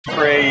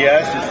For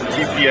AES is the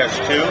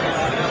TPS2.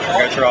 You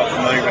guys are all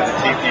familiar with the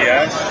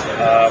TPS.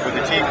 With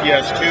the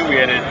TPS2, we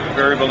added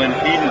variable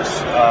impedance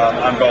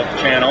on both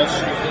channels,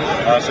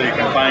 so you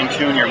can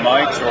fine-tune your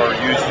mics or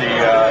use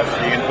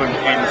the input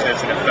impedance as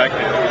an effect.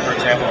 For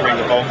example,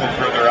 bring the vocal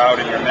further out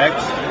in your mix.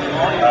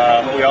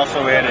 We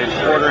also added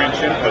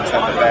quarter-inch inputs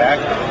on the back,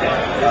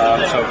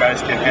 so guys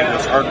can have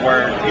this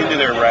hardwired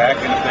into their rack,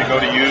 and if they go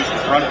to use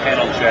the front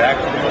panel jack,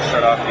 it'll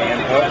shut off the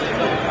input.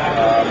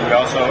 We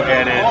also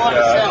added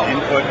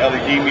input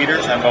LED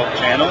meters on both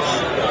channels,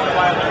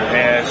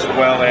 as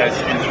well as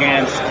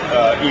enhanced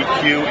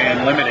EQ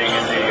and limiting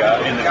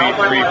in the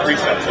V3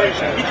 preset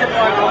section.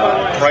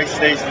 Price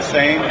stays the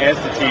same as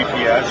the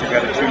TPS. You've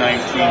got a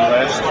 $219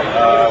 list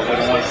with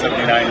a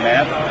 $179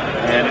 map,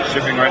 and it's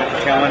shipping right at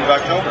the tail end of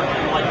October.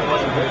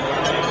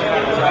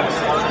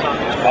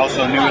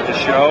 Also new at the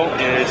show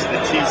is the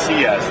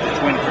TCS, the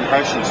twin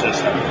compression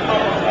system.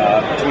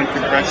 The twin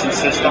compression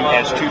system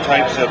has two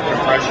types of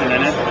compression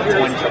in it, the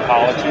twin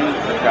topology.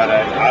 We've got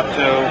an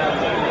opto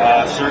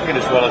circuit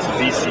as well as a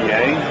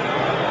VCA.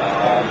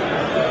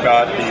 We've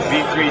got the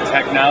V3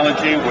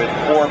 technology with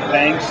 4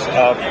 banks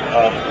of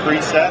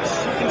presets.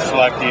 You can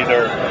select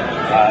either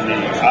on the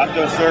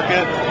opto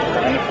circuit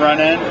on the front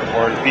end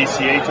or the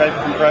VCA type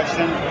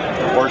compression,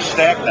 or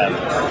stack them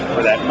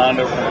for that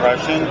mondo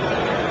compression.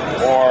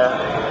 Or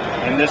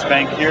in this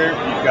bank here,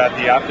 you've got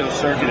the opto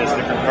circuit as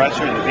the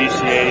compressor and the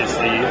VCA is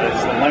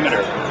the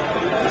limiter.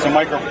 There's a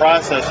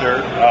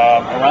microprocessor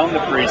around the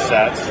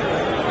presets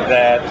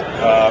that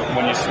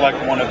when you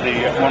select one of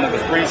the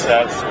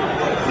presets,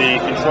 the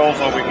controls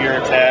over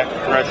here, attack,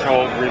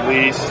 threshold,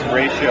 release,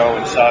 ratio,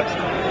 and such,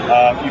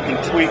 you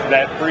can tweak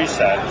that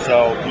preset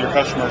so your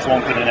customers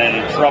won't get in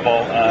any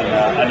trouble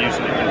on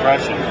using the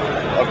compression.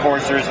 Of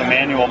course, there's a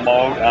manual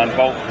mode on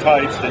both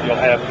types that you'll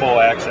have full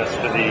access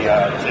to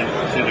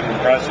the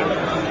compressor.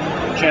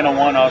 Channel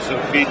 1 also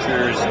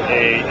features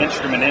a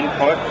instrument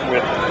input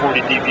with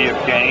 40 dB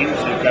of gain.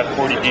 So you've got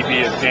 40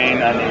 dB of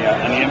gain on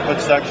the input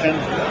section,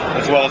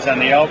 as well as on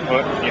the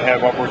output, you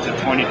have upwards of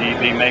 20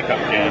 dB makeup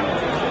gain.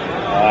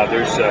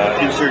 There's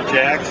insert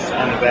jacks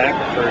on the back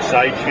for a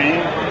side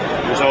chain.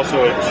 There's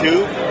also a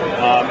tube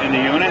in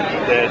the unit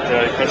that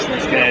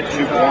customers can add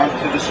tube warmth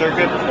to the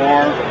circuit,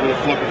 or with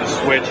a flip of the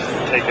switch,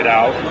 take it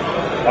out.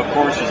 Of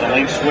course, there's a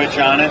link switch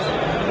on it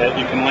that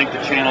you can link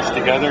the channels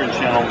together, and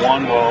channel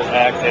 1 will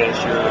act as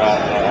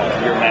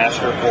your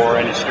master for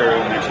any stereo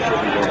mixes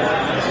you'll be doing.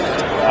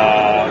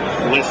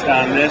 List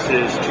on this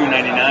is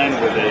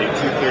 $299 with a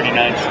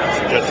 $239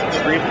 suggested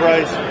street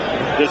price.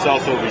 This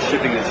also will be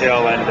shipping the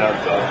tail end of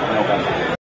November.